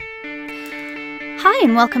Hi,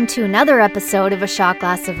 and welcome to another episode of A Shot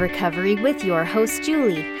Glass of Recovery with your host,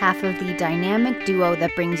 Julie, half of the dynamic duo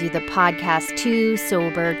that brings you the podcast Two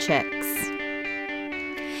Sober Chicks.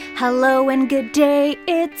 Hello and good day,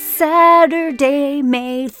 it's Saturday,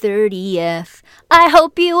 May 30th. I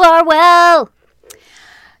hope you are well.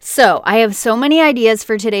 So, I have so many ideas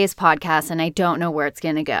for today's podcast, and I don't know where it's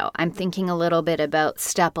going to go. I'm thinking a little bit about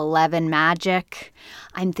Step 11 magic.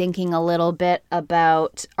 I'm thinking a little bit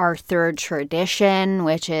about our third tradition,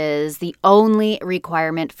 which is the only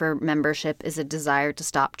requirement for membership is a desire to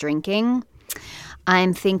stop drinking.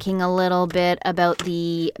 I'm thinking a little bit about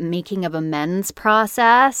the making of amends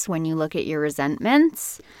process when you look at your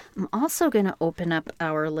resentments. I'm also going to open up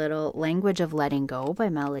our little Language of Letting Go by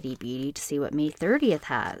Melody Beattie to see what May 30th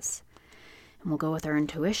has. And we'll go with our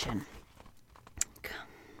intuition.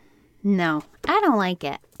 No, I don't like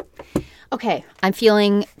it. Okay, I'm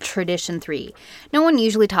feeling tradition 3. No one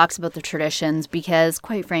usually talks about the traditions because,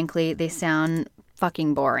 quite frankly, they sound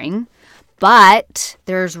fucking boring. But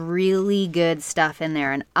there's really good stuff in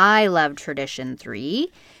there. And I love tradition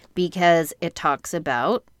 3 because it talks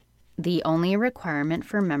about the only requirement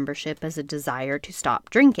for membership is a desire to stop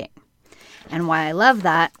drinking. And why I love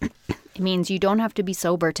that, it means you don't have to be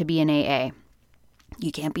sober to be in AA.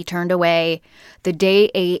 You can't be turned away. The day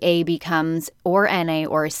AA becomes, or NA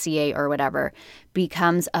or CA or whatever,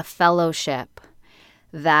 becomes a fellowship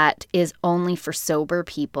that is only for sober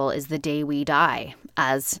people is the day we die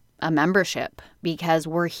as a membership, because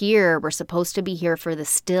we're supposed to be here for the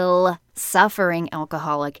still suffering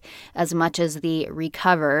alcoholic as much as the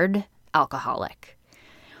recovered alcoholic.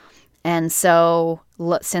 And so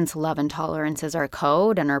since love and tolerance is our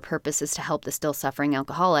code and our purpose is to help the still suffering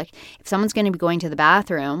alcoholic, if someone's going to be going to the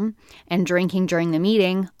bathroom and drinking during the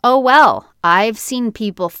meeting, oh well. I've seen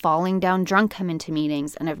people falling down drunk come into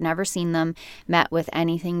meetings, and I've never seen them met with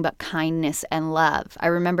anything but kindness and love. I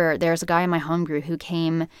remember there's a guy in my home group who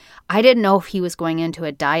came, I didn't know if he was going into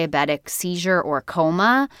a diabetic seizure or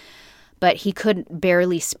coma, but he could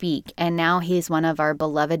barely speak, and now he's one of our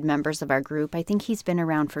beloved members of our group. I think he's been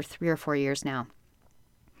around for 3 or 4 years now.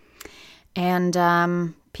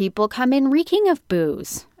 And people come in reeking of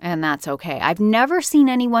booze, and that's okay. I've never seen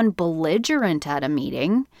anyone belligerent at a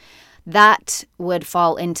meeting. That would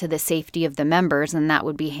fall into the safety of the members, and that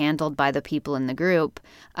would be handled by the people in the group.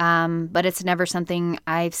 But it's never something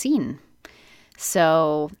I've seen.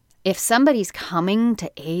 So if somebody's coming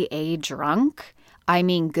to AA drunk, I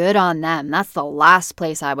mean, good on them. That's the last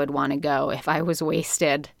place I would want to go if I was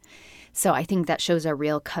wasted. So I think that shows a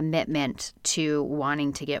real commitment to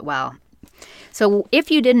wanting to get well. So if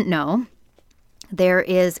you didn't know, there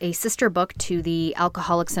is a sister book to the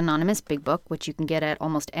Alcoholics Anonymous Big Book, which you can get at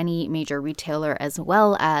almost any major retailer as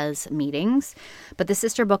well as meetings. But the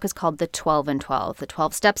sister book is called The 12 and 12, the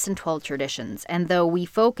 12 Steps and 12 Traditions. And though we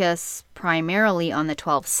focus primarily on the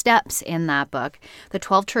 12 steps in that book, the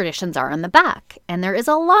 12 traditions are on the back. And there is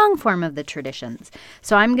a long form of the traditions.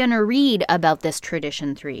 So I'm going to read about this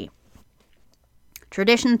Tradition 3.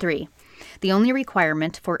 Tradition 3. The only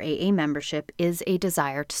requirement for AA membership is a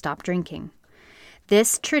desire to stop drinking.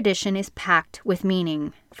 This tradition is packed with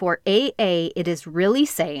meaning. For AA, it is really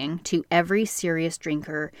saying to every serious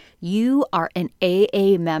drinker, you are an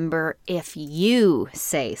AA member if you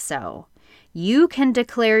say so. You can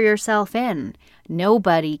declare yourself in.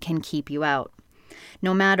 Nobody can keep you out.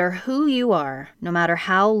 No matter who you are, no matter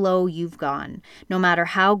how low you've gone, no matter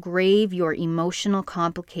how grave your emotional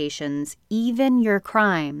complications, even your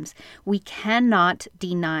crimes, we cannot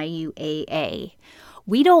deny you AA.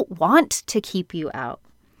 We don't want to keep you out.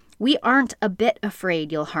 We aren't a bit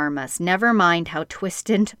afraid you'll harm us, never mind how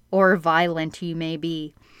twisted or violent you may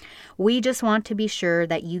be. We just want to be sure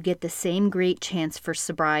that you get the same great chance for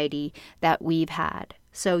sobriety that we've had.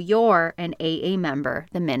 So you're an AA member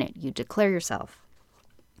the minute you declare yourself.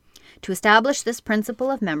 To establish this principle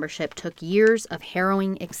of membership took years of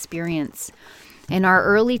harrowing experience. In our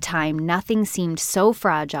early time, nothing seemed so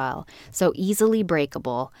fragile, so easily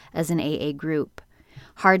breakable as an AA group.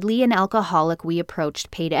 Hardly an alcoholic we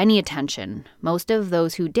approached paid any attention. Most of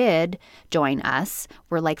those who did join us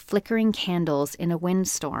were like flickering candles in a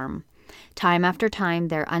windstorm. Time after time,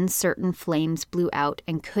 their uncertain flames blew out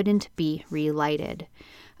and couldn't be relighted.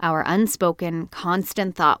 Our unspoken,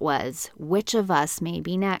 constant thought was, which of us may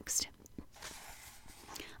be next?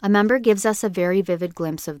 A member gives us a very vivid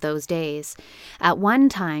glimpse of those days. At one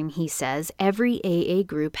time, he says, every AA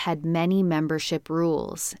group had many membership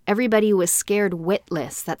rules. Everybody was scared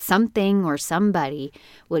witless that something or somebody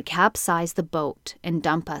would capsize the boat and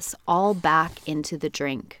dump us all back into the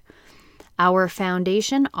drink. Our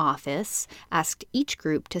foundation office asked each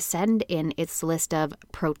group to send in its list of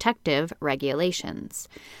protective regulations.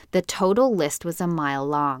 The total list was a mile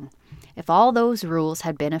long. If all those rules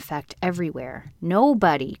had been in effect everywhere,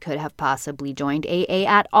 nobody could have possibly joined AA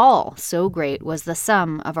at all, so great was the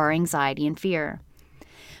sum of our anxiety and fear.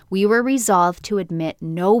 We were resolved to admit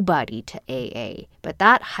nobody to AA, but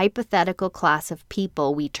that hypothetical class of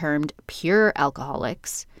people we termed pure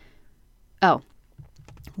alcoholics.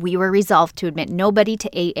 We were resolved to admit nobody to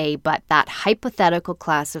AA but that hypothetical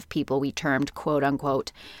class of people we termed,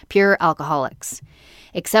 quote-unquote, pure alcoholics.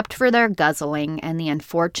 Except for their guzzling and the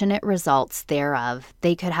unfortunate results thereof,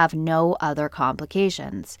 they could have no other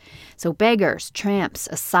complications. So beggars, tramps,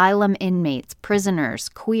 asylum inmates, prisoners,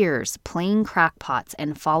 queers, plain crackpots,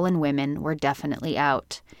 and fallen women were definitely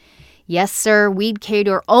out. Yes, sir, we'd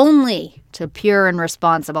cater only to pure and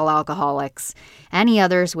responsible alcoholics. Any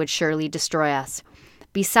others would surely destroy us.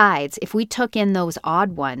 Besides, if we took in those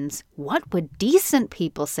odd ones, what would decent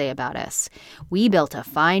people say about us? We built a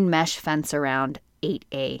fine mesh fence around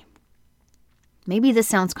 8A. Maybe this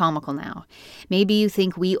sounds comical now. Maybe you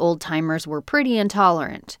think we old-timers were pretty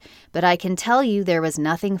intolerant. But I can tell you there was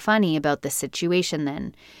nothing funny about the situation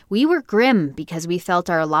then. We were grim because we felt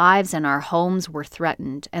our lives and our homes were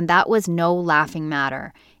threatened, and that was no laughing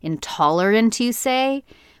matter. Intolerant, you say?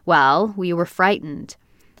 Well, we were frightened.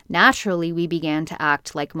 Naturally, we began to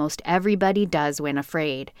act like most everybody does when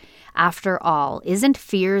afraid. After all, isn't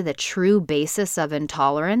fear the true basis of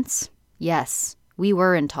intolerance? Yes, we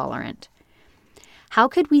were intolerant. How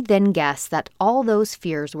could we then guess that all those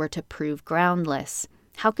fears were to prove groundless?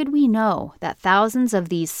 How could we know that thousands of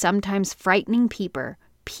these sometimes frightening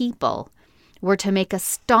people were to make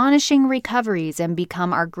astonishing recoveries and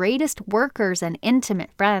become our greatest workers and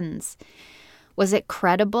intimate friends? Was it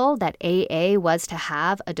credible that AA was to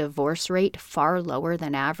have a divorce rate far lower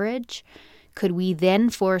than average? Could we then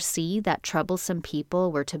foresee that troublesome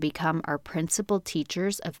people were to become our principal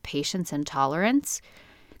teachers of patience and tolerance?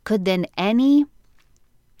 Could any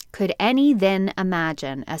then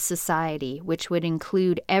imagine a society which would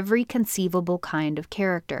include every conceivable kind of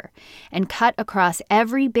character and cut across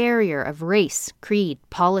every barrier of race, creed,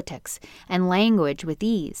 politics, and language with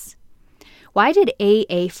ease? Why did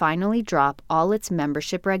AA finally drop all its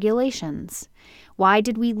membership regulations? Why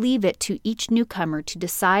did we leave it to each newcomer to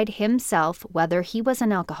decide himself whether he was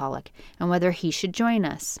an alcoholic and whether he should join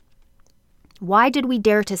us? Why did we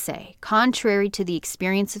dare to say, contrary to the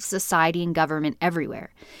experience of society and government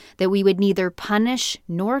everywhere, that we would neither punish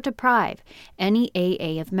nor deprive any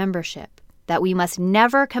AA of membership, that we must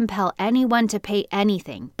never compel anyone to pay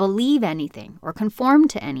anything, believe anything, or conform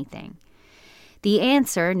to anything? The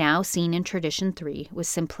answer, now seen in Tradition 3, was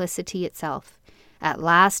simplicity itself. At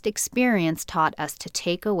last, experience taught us to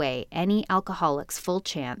take away any alcoholic's full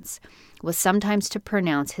chance, was sometimes to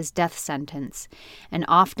pronounce his death sentence, and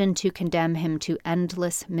often to condemn him to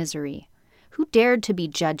endless misery. Who dared to be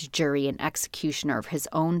judge, jury, and executioner of his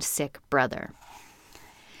own sick brother?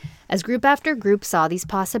 As group after group saw these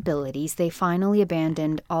possibilities, they finally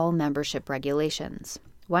abandoned all membership regulations.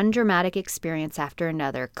 One dramatic experience after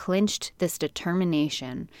another clinched this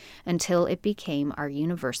determination until it became our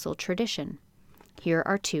universal tradition. Here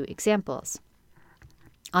are 2 examples.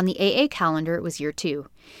 On the AA calendar, it was year 2.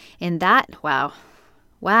 In that,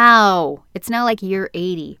 wow, it's now like year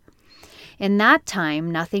 80. In that time,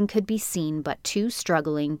 nothing could be seen but 2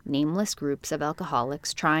 struggling, nameless groups of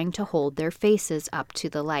alcoholics trying to hold their faces up to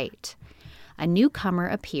the light. A newcomer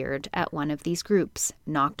appeared at one of these groups,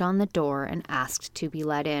 knocked on the door, and asked to be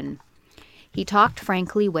let in. He talked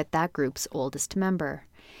frankly with that group's oldest member.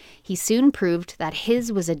 He soon proved that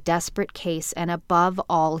his was a desperate case, and above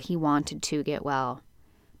all, he wanted to get well.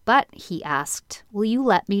 But, he asked, will you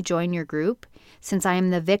let me join your group, since I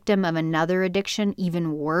am the victim of another addiction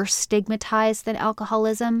even worse stigmatized than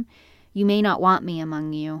alcoholism? You may not want me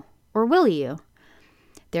among you, or will you?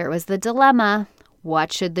 There was the dilemma.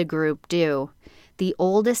 What should the group do? The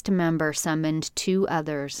oldest member summoned 2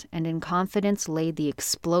 others, and in confidence laid the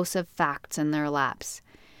explosive facts in their laps.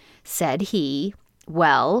 Said he,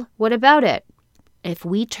 well, what about it? If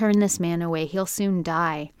we turn this man away, he'll soon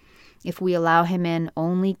die. If we allow him in,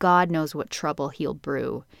 only God knows what trouble he'll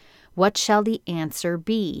brew. What shall the answer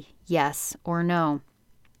be, yes or no?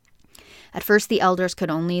 At first, the elders could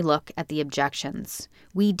only look at the objections.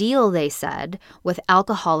 We deal, they said, with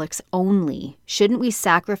alcoholics only. Shouldn't we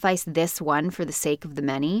sacrifice this one for the sake of the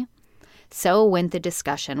many? So went the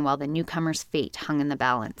discussion while the newcomer's fate hung in the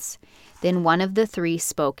balance. Then one of the 3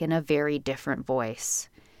 spoke in a very different voice.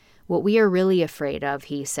 What we are really afraid of,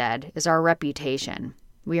 he said, is our reputation.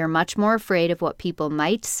 We are much more afraid of what people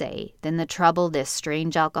might say than the trouble this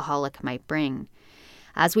strange alcoholic might bring.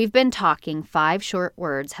 As we've been talking, 5 short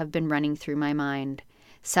words have been running through my mind.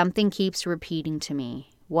 Something keeps repeating to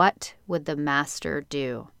me. What would the master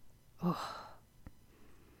do? Oh.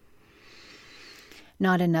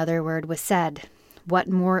 Not another word was said. What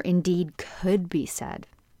more indeed could be said?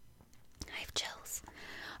 I have chills.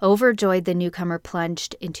 Overjoyed, the newcomer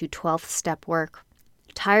plunged into 12th step work.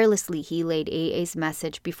 Tirelessly, he laid AA's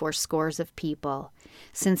message before scores of people.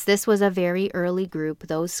 Since this was a very early group,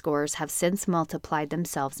 those scores have since multiplied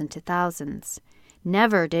themselves into thousands.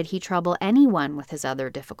 Never did he trouble anyone with his other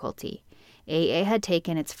difficulty. AA had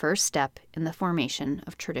taken its first step in the formation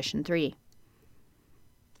of Tradition 3.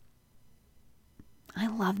 I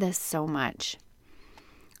love this so much.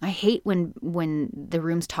 I hate when the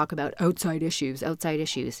rooms talk about outside issues.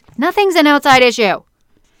 Nothing's an outside issue.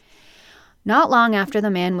 Not long after the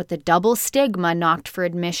man with the double stigma knocked for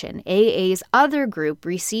admission, AA's other group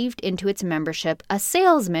received into its membership a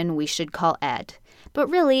salesman we should call Ed. But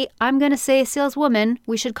really, I'm going to say saleswoman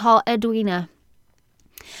we should call Edwina.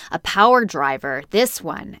 A power driver, this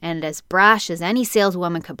one, and as brash as any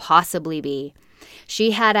saleswoman could possibly be.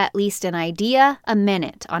 She had at least an idea a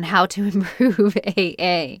minute on how to improve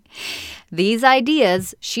AA. These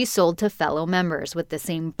ideas she sold to fellow members with the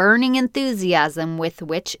same burning enthusiasm with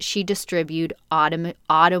which she distributed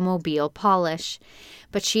automobile polish.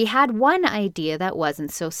 But she had one idea that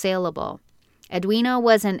wasn't so saleable. Edwina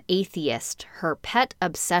was an atheist. Her pet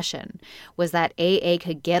obsession was that AA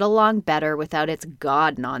could get along better without its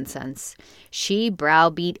God nonsense. She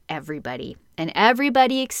browbeat everybody, and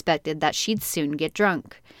everybody expected that she'd soon get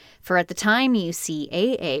drunk. For at the time, you see,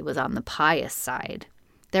 AA was on the pious side.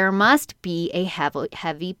 There must be a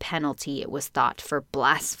heavy penalty, it was thought, for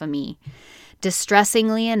blasphemy.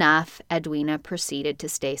 Distressingly enough, Edwina proceeded to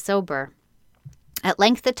stay sober. At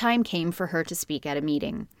length the time came for her to speak at a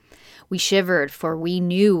meeting. We shivered, for we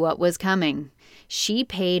knew what was coming. She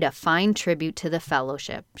paid a fine tribute to the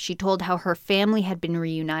fellowship. She told how her family had been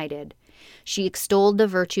reunited. She extolled the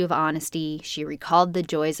virtue of honesty. She recalled the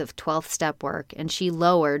joys of 12th step work, and she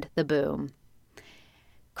lowered the boom.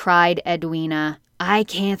 Cried Edwina, I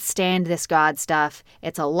can't stand this God stuff.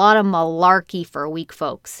 It's a lot of malarkey for weak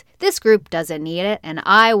folks. This group doesn't need it, and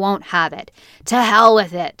I won't have it. To hell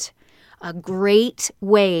with it. A great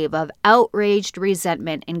wave of outraged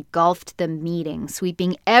resentment engulfed the meeting,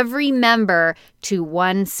 sweeping every member to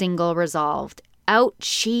one single resolve. Out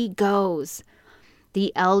she goes.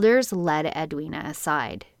 The elders led Edwina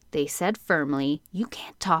aside. They said firmly, You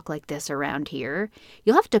can't talk like this around here.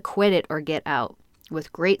 You'll have to quit it or get out.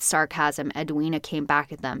 With great sarcasm, Edwina came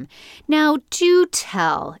back at them. Now do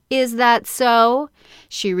tell, is that so?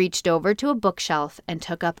 She reached over to a bookshelf and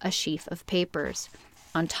took up a sheaf of papers.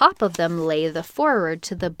 On top of them lay the foreword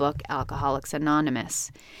to the book Alcoholics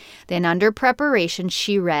Anonymous. Then, under preparation,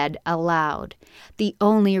 she read aloud, The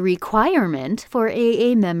only requirement for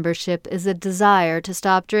AA membership is a desire to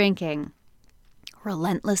stop drinking.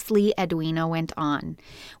 Relentlessly, Edwina went on.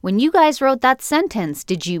 When you guys wrote that sentence,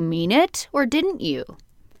 did you mean it or didn't you?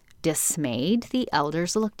 Dismayed, the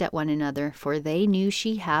elders looked at one another, for they knew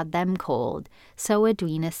she had them cold, so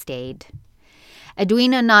Edwina stayed.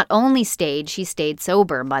 Edwina not only stayed, she stayed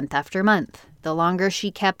sober month after month. The longer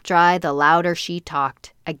she kept dry, the louder she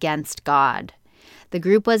talked against God. The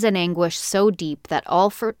group was in anguish so deep that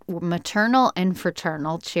all maternal and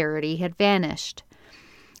fraternal charity had vanished.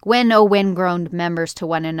 When, oh when, groaned members to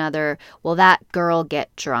one another, will that girl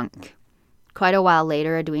get drunk? Quite a while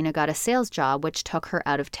later, Edwina got a sales job which took her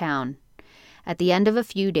out of town. At the end of a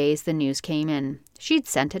few days, the news came in. She'd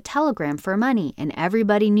sent a telegram for money, and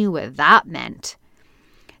everybody knew what that meant.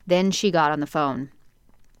 Then she got on the phone.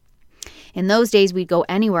 In those days, we'd go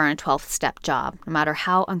anywhere on a 12th step job, no matter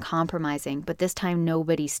how uncompromising, but this time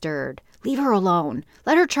nobody stirred. Leave her alone.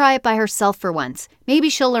 Let her try it by herself for once. Maybe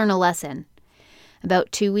she'll learn a lesson.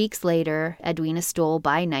 About 2 weeks later, Edwina stole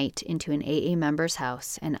by night into an AA member's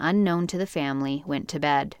house and, unknown to the family, went to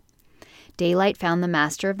bed. Daylight found the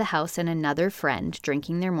master of the house and another friend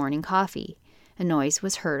drinking their morning coffee. A noise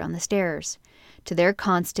was heard on the stairs. To their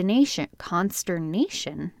consternation,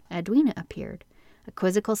 Edwina appeared. A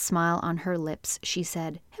quizzical smile on her lips, she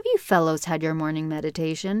said, Have you fellows had your morning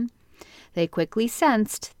meditation? They quickly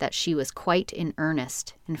sensed that she was quite in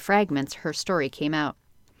earnest. In fragments, her story came out.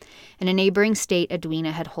 In a neighboring state,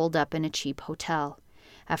 Edwina had holed up in a cheap hotel.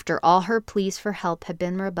 After all her pleas for help had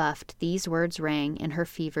been rebuffed, these words rang in her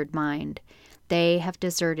fevered mind. They have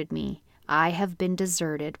deserted me. I have been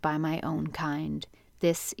deserted by my own kind.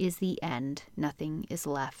 This is the end. Nothing is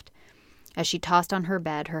left. As she tossed on her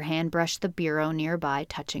bed, her hand brushed the bureau nearby,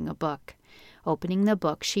 touching a book. Opening the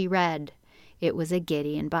book, she read. It was a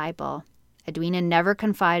Gideon Bible. Edwina never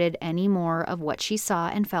confided any more of what she saw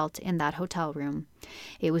and felt in that hotel room.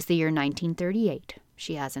 It was the year 1938.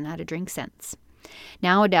 She hasn't had a drink since.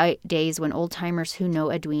 Nowadays, when old-timers who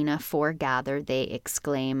know Edwina foregather, they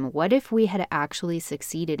exclaim, what if we had actually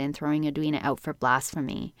succeeded in throwing Edwina out for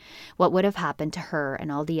blasphemy? What would have happened to her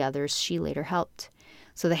and all the others she later helped?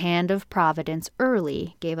 So the hand of Providence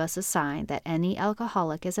early gave us a sign that any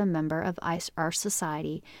alcoholic is a member of our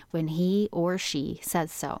society when he or she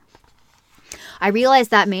says so. I realize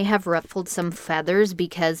that may have ruffled some feathers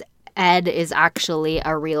because Ed is actually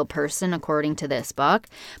a real person according to this book,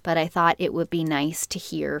 but I thought it would be nice to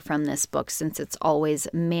hear from this book, since it's always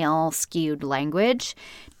male-skewed language,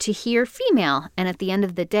 to hear female. And at the end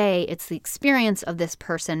of the day, it's the experience of this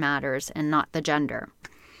person matters and not the gender.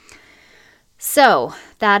 So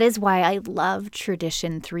that is why I love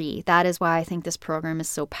Tradition 3. That is why I think this program is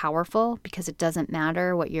so powerful, because it doesn't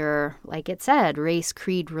matter what your, like it said, race,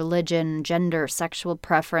 creed, religion, gender, sexual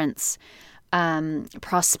preference,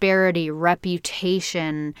 prosperity,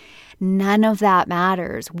 reputation. None of that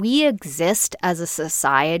matters. We exist as a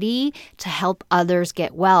society to help others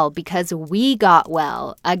get well because we got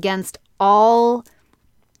well against all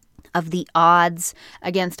of the odds,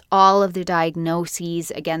 against all of the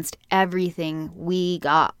diagnoses, against everything. We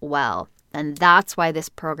got well. And that's why this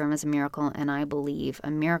program is a miracle, and I believe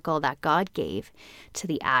a miracle that God gave to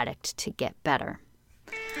the addict to get better.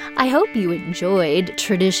 I hope you enjoyed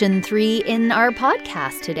Tradition 3 in our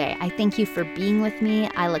podcast today. I thank you for being with me.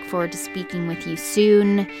 I look forward to speaking with you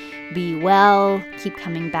soon. Be well, keep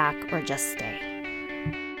coming back, or just stay.